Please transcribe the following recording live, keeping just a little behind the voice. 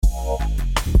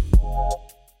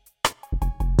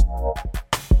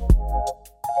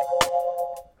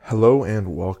Hello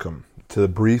and welcome to the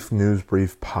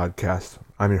Newsbrief podcast.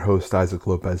 I'm your host, Isaac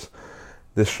Lopez.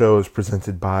 This show is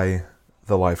presented by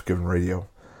The Life Given Radio.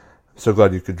 So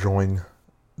glad you could join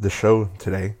the show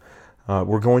today.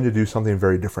 We're going to do something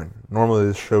very different. Normally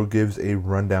this show gives a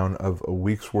rundown of a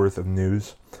week's worth of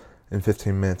news in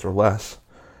 15 minutes or less.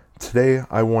 Today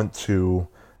I want to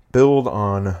build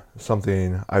on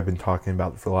something I've been talking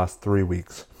about for the last 3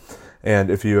 weeks. And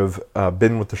if you have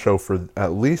been with the show for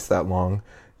at least that long,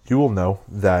 you will know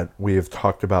that we have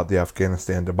talked about the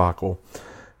Afghanistan debacle.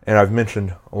 And I've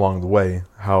mentioned along the way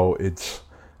how it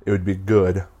would be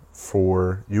good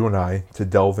for you and I to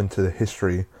delve into the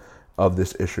history of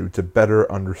this issue to better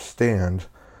understand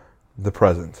the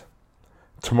present.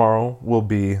 Tomorrow will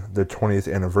be the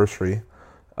 20th anniversary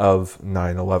of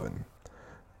 9/11,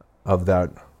 of that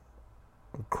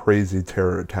crazy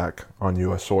terror attack on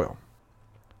U.S. soil.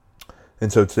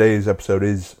 And so today's episode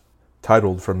is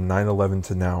titled From 9/11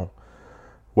 to Now,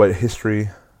 What History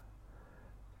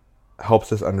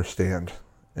Helps Us Understand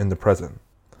in the Present.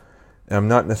 And I'm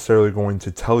not necessarily going to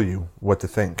tell you what to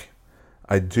think.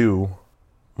 I do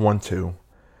want to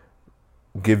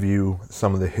give you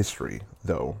some of the history,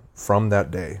 though, from that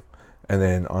day, and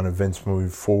then on events moving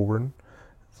forward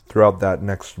throughout that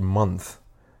next month.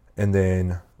 And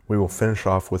then we will finish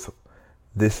off with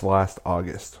this last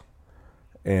August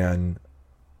and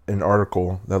an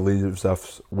article that leaves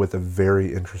us with a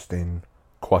very interesting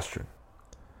question.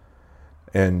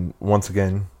 And once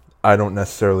again, I don't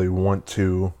necessarily want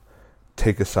to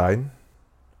take a side.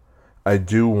 I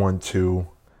do want to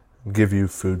give you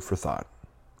food for thought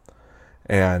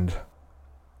and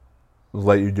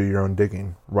let you do your own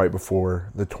digging right before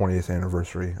the 20th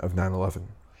anniversary of 9/11.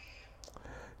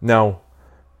 Now,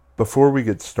 before we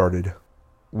get started,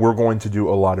 we're going to do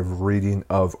a lot of reading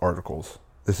of articles.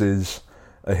 This is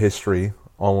a history,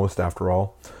 almost after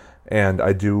all, and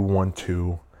I do want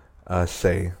to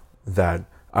say that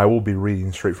I will be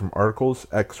reading straight from articles,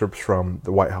 excerpts from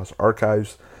the White House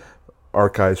archives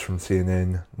from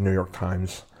CNN, New York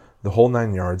Times, the whole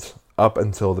 9 yards, up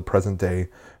until the present day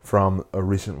from a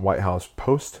recent White House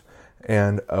post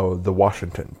and the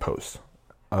Washington Post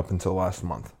up until last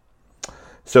month.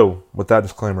 So, with that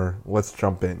disclaimer, let's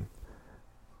jump in.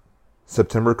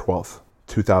 September 12th,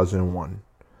 2001.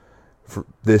 For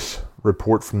this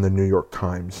report from the New York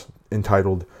Times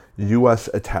entitled, U.S.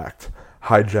 Attacked,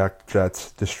 Hijacked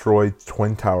Jets Destroyed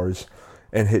Twin Towers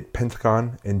and Hit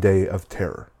Pentagon in Day of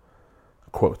Terror.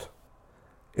 Quote,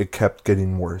 it kept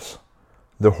getting worse.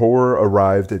 The horror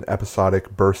arrived in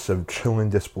episodic bursts of chilling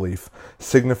disbelief,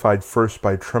 signified first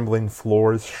by trembling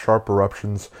floors, sharp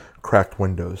eruptions, cracked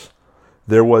windows.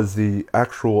 There was the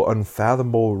actual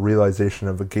unfathomable realization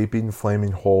of a gaping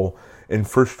flaming hole in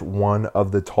first one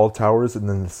of the tall towers and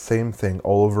then the same thing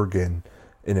all over again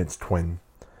in its twin.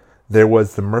 There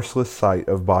was the merciless sight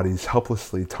of bodies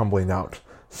helplessly tumbling out,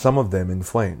 some of them in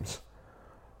flames.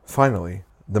 Finally,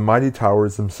 the mighty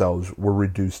towers themselves were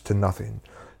reduced to nothing.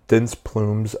 Dense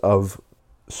plumes of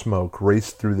smoke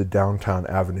raced through the downtown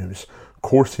avenues,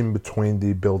 coursing between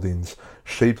the buildings,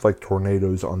 shaped like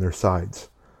tornadoes on their sides.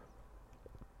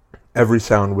 Every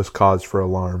sound was cause for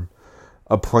alarm.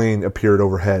 A plane appeared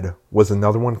overhead. Was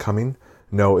another one coming?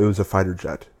 No, it was a fighter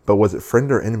jet. But was it friend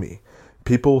or enemy?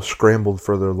 People scrambled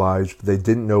for their lives, but they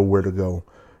didn't know where to go.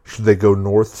 Should they go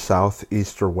north, south,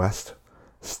 east, or west?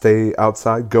 Stay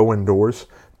outside? Go indoors?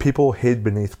 People hid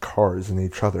beneath cars and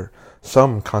each other.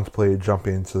 Some contemplated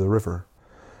jumping into the river.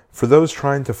 For those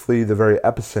trying to flee the very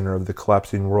epicenter of the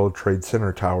collapsing World Trade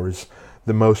Center towers,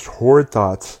 the most horrid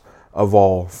thoughts of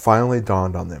all finally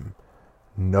dawned on them.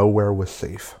 Nowhere was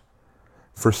safe.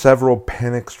 For several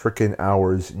panic-stricken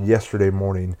hours yesterday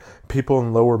morning, people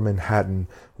in lower Manhattan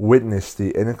witnessed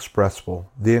the inexpressible,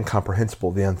 the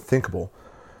incomprehensible, the unthinkable.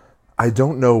 I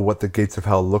don't know what the gates of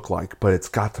hell look like, but it's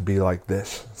got to be like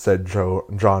this, said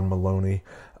John Maloney,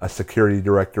 a security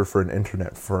director for an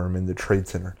internet firm in the Trade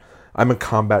Center. I'm a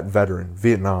combat veteran,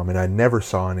 Vietnam, and I never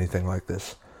saw anything like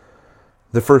this.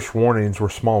 The first warnings were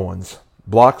small ones.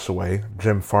 Blocks away,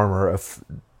 Jim Farmer, a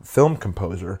film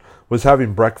composer, was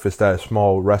having breakfast at a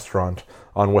small restaurant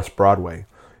on West Broadway.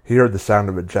 He heard the sound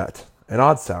of a jet, an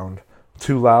odd sound,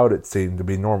 too loud it seemed to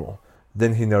be normal.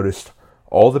 Then he noticed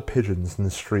all the pigeons in the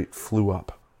street flew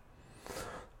up.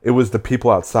 It was the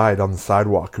people outside on the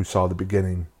sidewalk who saw the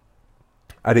beginning.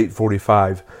 At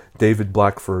 8:45, David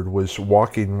Blackford was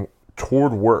walking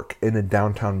toward work in a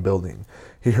downtown building.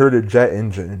 He heard a jet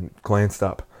engine and glanced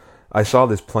up. I saw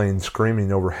this plane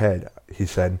screaming overhead, he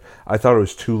said. I thought it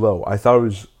was too low. I thought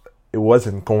it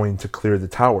wasn't going to clear the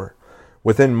tower.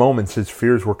 Within moments, his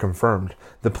fears were confirmed.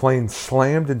 The plane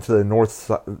slammed into the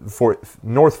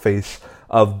north face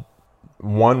of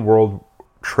One World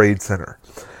Trade Center.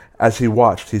 As he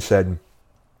watched, he said,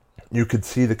 "You could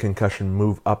see the concussion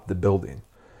move up the building."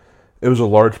 "It was a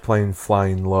large plane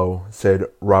flying low," said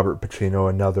Robert Pacino,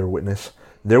 another witness.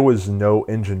 "There was no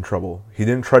engine trouble. He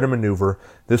didn't try to maneuver.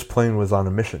 This plane was on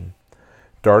a mission."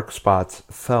 Dark spots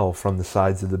fell from the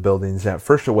sides of the buildings, and at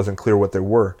first it wasn't clear what they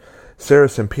were. Sarah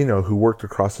Sampino, who worked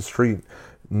across the street,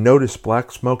 noticed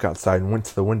black smoke outside and went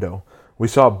to the window. "We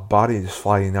saw bodies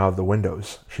flying out of the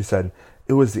windows," she said.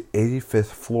 "It was the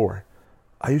 85th floor.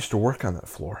 I used to work on that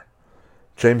floor."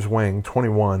 James Wang,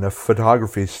 21, a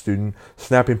photography student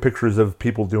snapping pictures of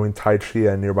people doing Tai Chi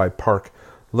at a nearby park,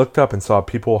 looked up and saw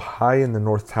people high in the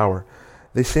North Tower.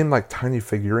 They seemed like tiny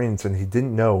figurines, and he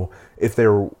didn't know if they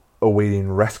were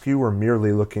awaiting rescue or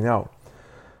merely looking out.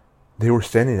 "They were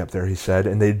standing up there," he said,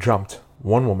 "and they jumped.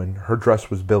 One woman, her dress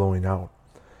was billowing out."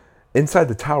 Inside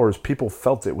the towers, people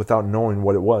felt it without knowing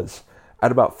what it was.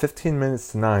 At about 15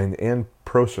 minutes to 9, Ann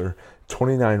Prosser,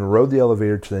 29, rode the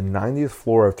elevator to the 90th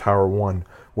floor of Tower 1,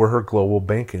 where her global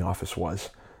banking office was.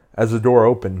 As the door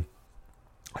opened,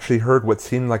 she heard what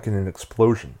seemed like an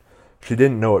explosion. She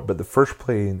didn't know it, but the first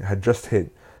plane had just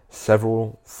hit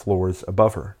several floors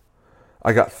above her.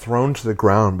 "I got thrown to the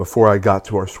ground before I got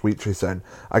to our suite," she said.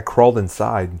 "I crawled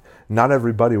inside. Not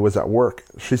everybody was at work."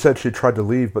 She said she tried to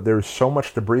leave, but there was so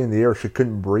much debris in the air she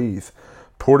couldn't breathe.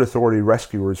 Port Authority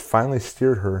rescuers finally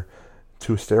steered her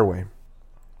to a stairway.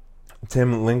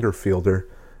 Tim Lingerfielder,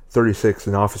 36,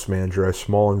 an office manager at a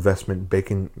small investment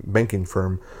banking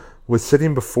firm, was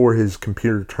sitting before his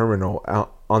computer terminal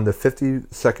out on the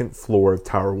 52nd floor of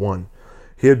Tower 1.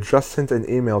 He had just sent an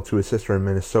email to his sister in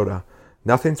Minnesota.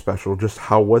 Nothing special, just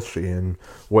how was she and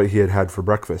what he had had for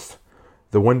breakfast.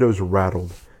 The windows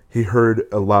rattled. He heard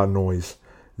a loud noise.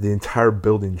 The entire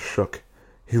building shook.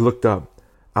 He looked up.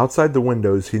 Outside the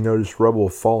windows, he noticed rubble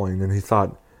falling, and he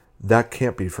thought, "That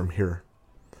can't be from here."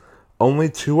 Only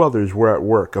 2 others were at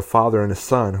work, a father and a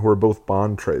son who were both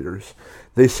bond traders.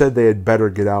 They said they had better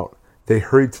get out. They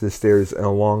hurried to the stairs and,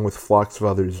 along with flocks of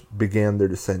others, began their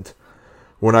descent.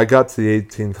 "When I got to the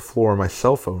 18th floor, my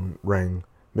cell phone rang,"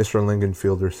 Mr.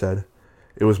 Lingenfielder said.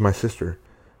 "It was my sister.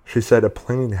 She said a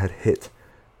plane had hit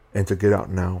and to get out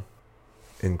now."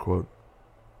 End quote.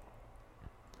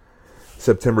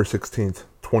 September 16th,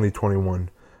 2021.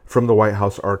 From the White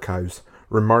House archives,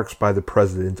 remarks by the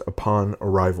President upon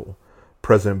arrival.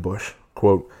 President Bush,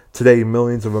 quote, "Today,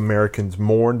 millions of Americans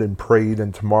mourned and prayed,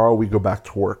 and tomorrow we go back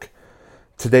to work.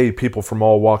 Today, people from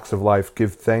all walks of life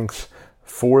give thanks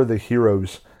for the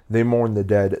heroes. They mourn the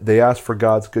dead. They ask for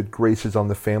God's good graces on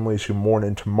the families who mourn,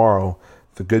 and tomorrow,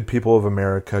 the good people of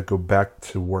America go back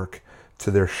to work,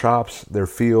 to their shops, their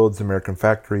fields, American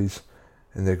factories,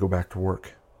 and they go back to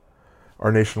work."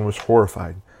 Our nation was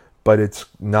horrified, but it's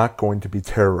not going to be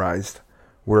terrorized.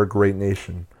 We're a great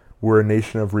nation. We're a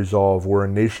nation of resolve. We're a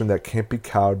nation that can't be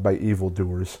cowed by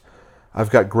evildoers. I've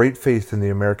got great faith in the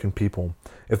American people.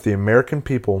 If the American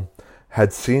people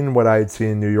had seen what I had seen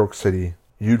in New York City,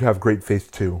 you'd have great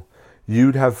faith too.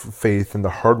 You'd have faith in the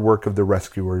hard work of the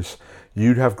rescuers.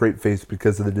 You'd have great faith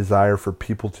because of the desire for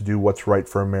people to do what's right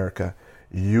for America.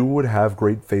 You would have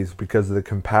great faith because of the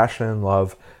compassion and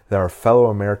love that our fellow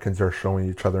Americans are showing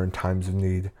each other in times of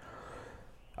need.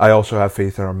 I also have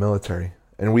faith in our military,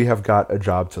 and we have got a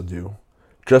job to do.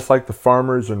 Just like the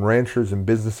farmers and ranchers and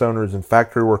business owners and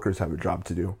factory workers have a job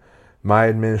to do. My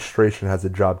administration has a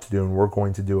job to do, and we're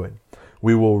going to do it.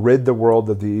 We will rid the world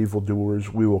of the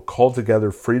evildoers. We will call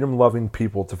together freedom-loving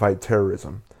people to fight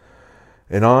terrorism.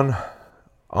 And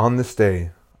on this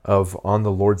day on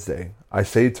the Lord's Day, I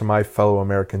say to my fellow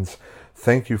Americans,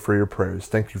 thank you for your prayers.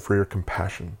 Thank you for your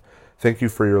compassion. Thank you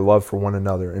for your love for one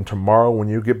another. And tomorrow, when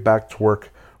you get back to work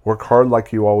hard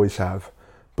like you always have.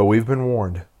 But we've been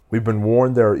warned. We've been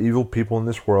warned there are evil people in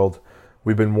this world.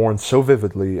 We've been warned so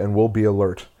vividly, and we'll be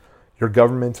alert. Your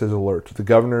government is alert. The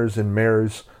governors and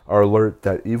mayors are alert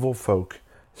that evil folk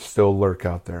still lurk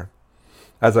out there.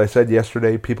 As I said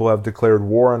yesterday, people have declared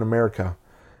war on America,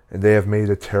 and they have made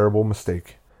a terrible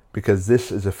mistake, because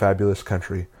this is a fabulous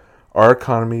country. Our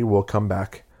economy will come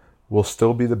back. We'll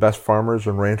still be the best farmers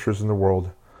and ranchers in the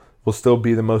world. We'll still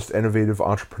be the most innovative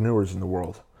entrepreneurs in the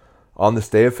world. On this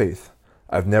day of faith,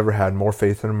 I've never had more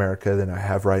faith in America than I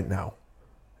have right now.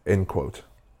 End quote.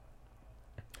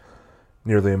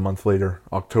 Nearly a month later,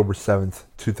 October 7th,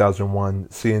 2001,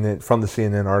 from the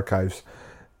CNN archives,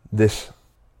 this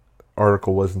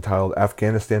article was entitled,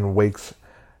 "Afghanistan Wakes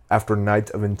After Night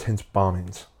of Intense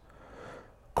Bombings."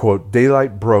 Quote,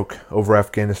 "Daylight broke over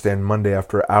Afghanistan Monday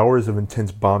after hours of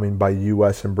intense bombing by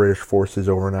U.S. and British forces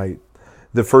overnight.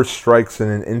 the first strikes in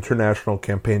an international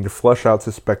campaign to flush out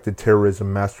suspected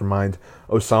terrorism mastermind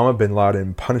Osama bin Laden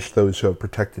and punish those who have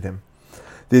protected him.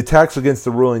 The attacks against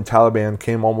the ruling Taliban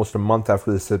came almost a month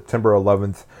after the September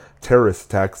 11th terrorist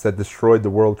attacks that destroyed the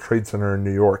World Trade Center in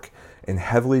New York and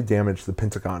heavily damaged the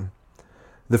Pentagon.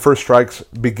 The first strikes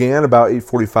began about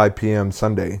 8:45 p.m.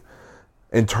 Sunday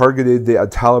and targeted the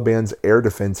Taliban's air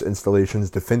defense installations,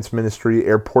 defense ministry,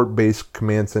 airport-based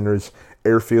command centers,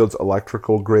 airfields,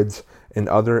 electrical grids, and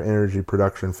other energy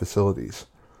production facilities.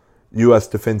 U.S.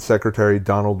 Defense Secretary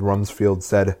Donald Rumsfeld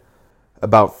said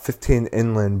about 15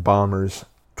 inland bombers,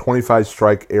 25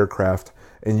 strike aircraft,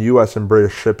 and U.S. and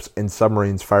British ships and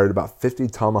submarines fired about 50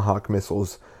 Tomahawk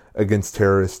missiles against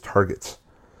terrorist targets.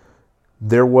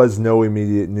 There was no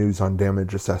immediate news on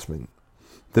damage assessment.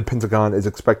 The Pentagon is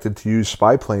expected to use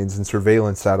spy planes and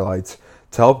surveillance satellites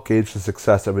to help gauge the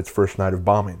success of its first night of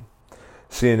bombing.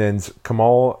 CNN's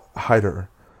Kamal Haider,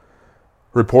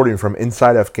 reporting from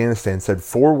inside Afghanistan, said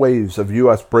 4 waves of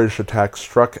U.S.-British attacks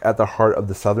struck at the heart of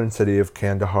the southern city of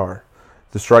Kandahar.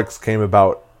 The strikes came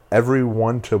about every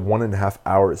 1 to 1.5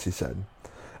 hours, he said.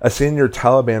 A senior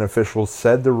Taliban official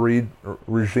said the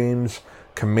regime's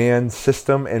command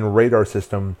system and radar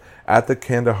system at the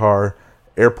Kandahar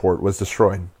airport was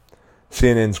destroyed.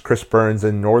 CNN's Chris Burns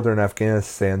in northern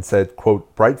Afghanistan said,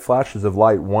 quote, bright flashes of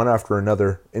light, one after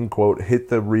another, end quote, hit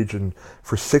the region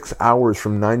for 6 hours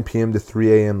from 9 p.m. to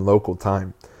 3 a.m. local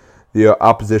time. The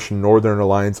opposition Northern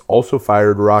Alliance also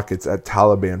fired rockets at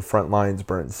Taliban front lines,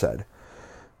 Burns said.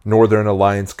 Northern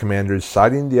Alliance commanders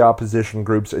citing the opposition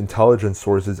group's intelligence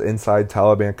sources inside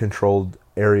Taliban-controlled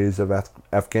areas of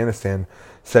Afghanistan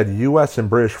said U.S. and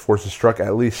British forces struck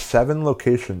at least 7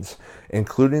 locations,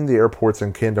 including the airports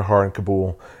in Kandahar and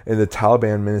Kabul, and the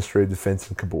Taliban Ministry of Defense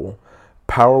in Kabul.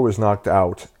 Power was knocked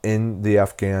out in the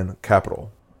Afghan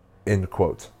capital, end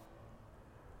quote.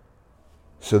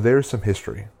 So there's some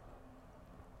history.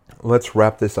 Let's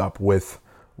wrap this up with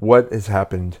what has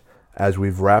happened as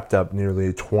we've wrapped up nearly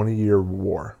a 20-year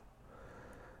war.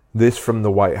 This from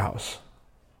the White House,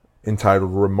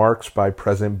 entitled Remarks by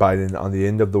President Biden on the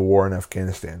End of the War in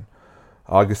Afghanistan,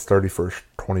 August 31st,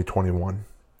 2021.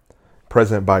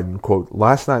 President Biden, quote,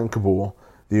 last night in Kabul,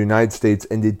 the United States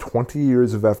ended 20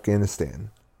 years of Afghanistan,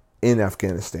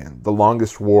 the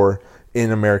longest war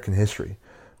in American history.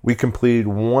 We completed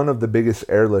one of the biggest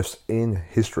airlifts in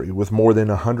history, with more than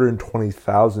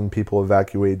 120,000 people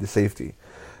evacuated to safety.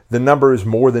 The number is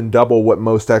more than double what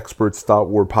most experts thought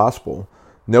were possible.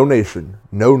 No nation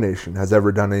has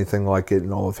ever done anything like it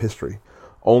in all of history.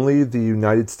 Only the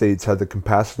United States had the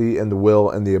capacity and the will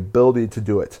and the ability to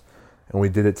do it, and we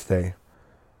did it today.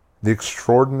 The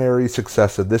extraordinary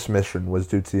success of this mission was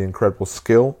due to the incredible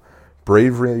skill,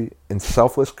 bravery, and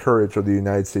selfless courage of the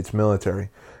United States military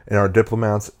and our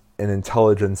diplomats and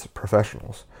intelligence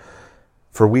professionals.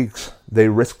 For weeks, they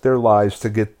risked their lives to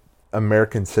get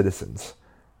American citizens,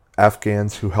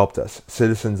 Afghans who helped us,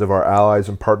 citizens of our allies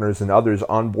and partners and others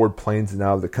on board planes and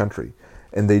out of the country.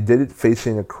 And they did it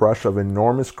facing a crush of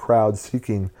enormous crowds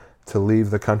seeking to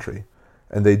leave the country.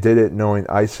 And they did it knowing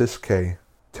ISIS-K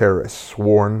terrorists,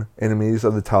 sworn enemies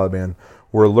of the Taliban,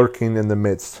 were lurking in the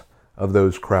midst of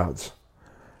those crowds.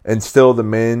 And still the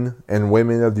men and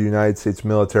women of the United States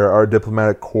military, our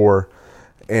diplomatic corps,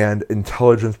 and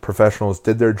intelligence professionals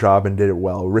did their job and did it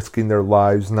well, risking their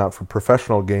lives not for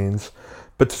professional gains,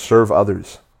 but to serve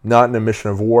others, not in a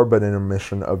mission of war, but in a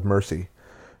mission of mercy.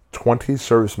 20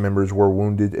 service members were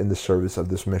wounded in the service of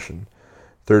this mission.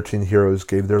 13 heroes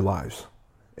gave their lives,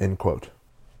 end quote.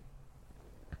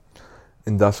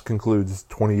 And thus concludes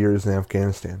 20 years in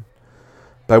Afghanistan.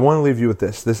 But I want to leave you with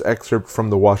this excerpt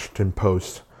from the Washington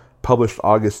Post, published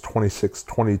August 26,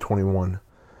 2021,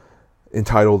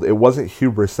 entitled, It Wasn't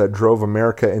Hubris That Drove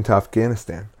America into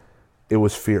Afghanistan. It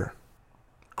was fear.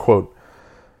 Quote,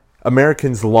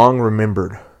 Americans long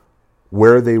remembered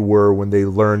where they were when they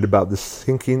learned about the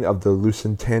sinking of the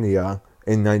Lusitania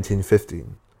in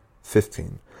 1915.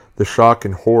 The shock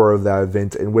and horror of that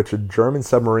event, in which a German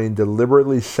submarine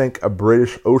deliberately sank a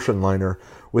British ocean liner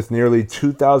with nearly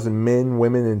 2,000 men,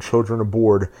 women, and children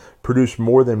aboard, produced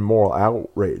more than moral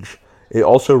outrage. It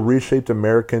also reshaped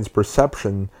Americans'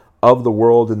 perception of the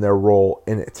world and their role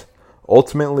in it,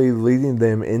 ultimately leading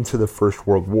them into the First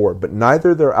World War. But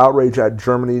neither their outrage at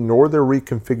Germany nor their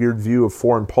reconfigured view of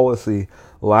foreign policy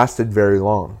lasted very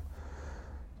long.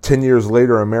 10 years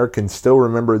later, Americans still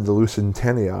remembered the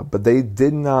Lusitania, but they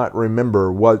did not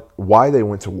remember why they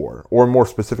went to war, or more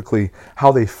specifically,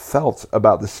 how they felt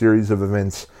about the series of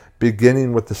events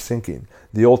beginning with the sinking,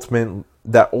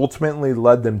 that ultimately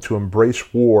led them to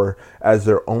embrace war as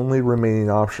their only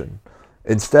remaining option.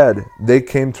 Instead, they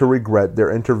came to regret their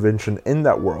intervention in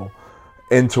that world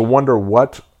and to wonder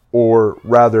what, or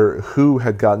rather who,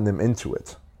 had gotten them into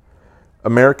it.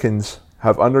 Americans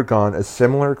have undergone a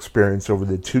similar experience over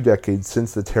the 2 decades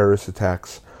since the terrorist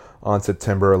attacks on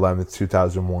September 11,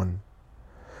 2001.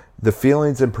 The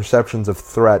feelings and perceptions of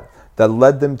threat that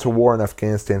led them to war in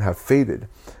Afghanistan have faded,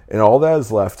 and all that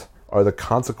is left are the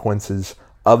consequences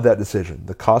of that decision,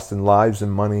 the cost in lives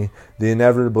and money, the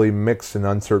inevitably mixed and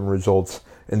uncertain results,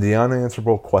 and the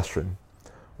unanswerable question,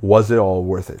 was it all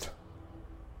worth it?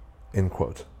 End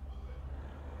quote.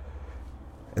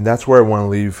 And that's where I want to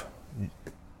leave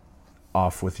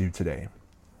off with you today.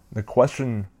 The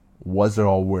question, was it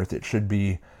all worth it, should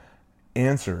be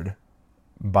answered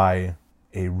by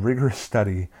a rigorous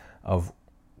study of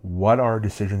what our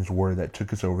decisions were that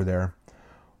took us over there,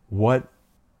 what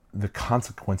the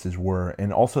consequences were,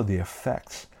 and also the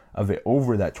effects of it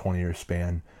over that 20-year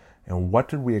span, and what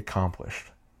did we accomplish.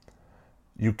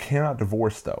 You cannot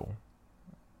divorce, though,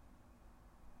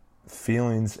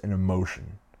 feelings and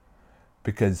emotion,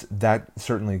 because that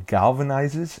certainly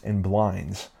galvanizes and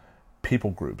blinds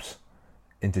people groups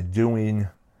into doing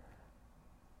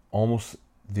almost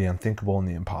the unthinkable and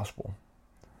the impossible,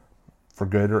 for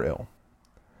good or ill.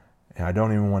 And I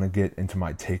don't even want to get into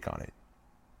my take on it,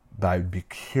 but I'd be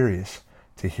curious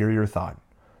to hear your thought.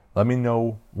 Let me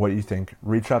know what you think.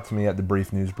 Reach out to me at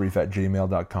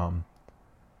thebriefnewsbrief@gmail.com.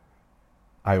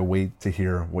 I await to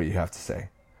hear what you have to say.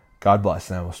 God bless,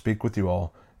 and I will speak with you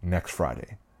all next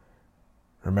Friday.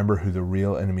 Remember who the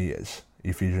real enemy is.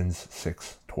 Ephesians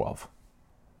 6:12.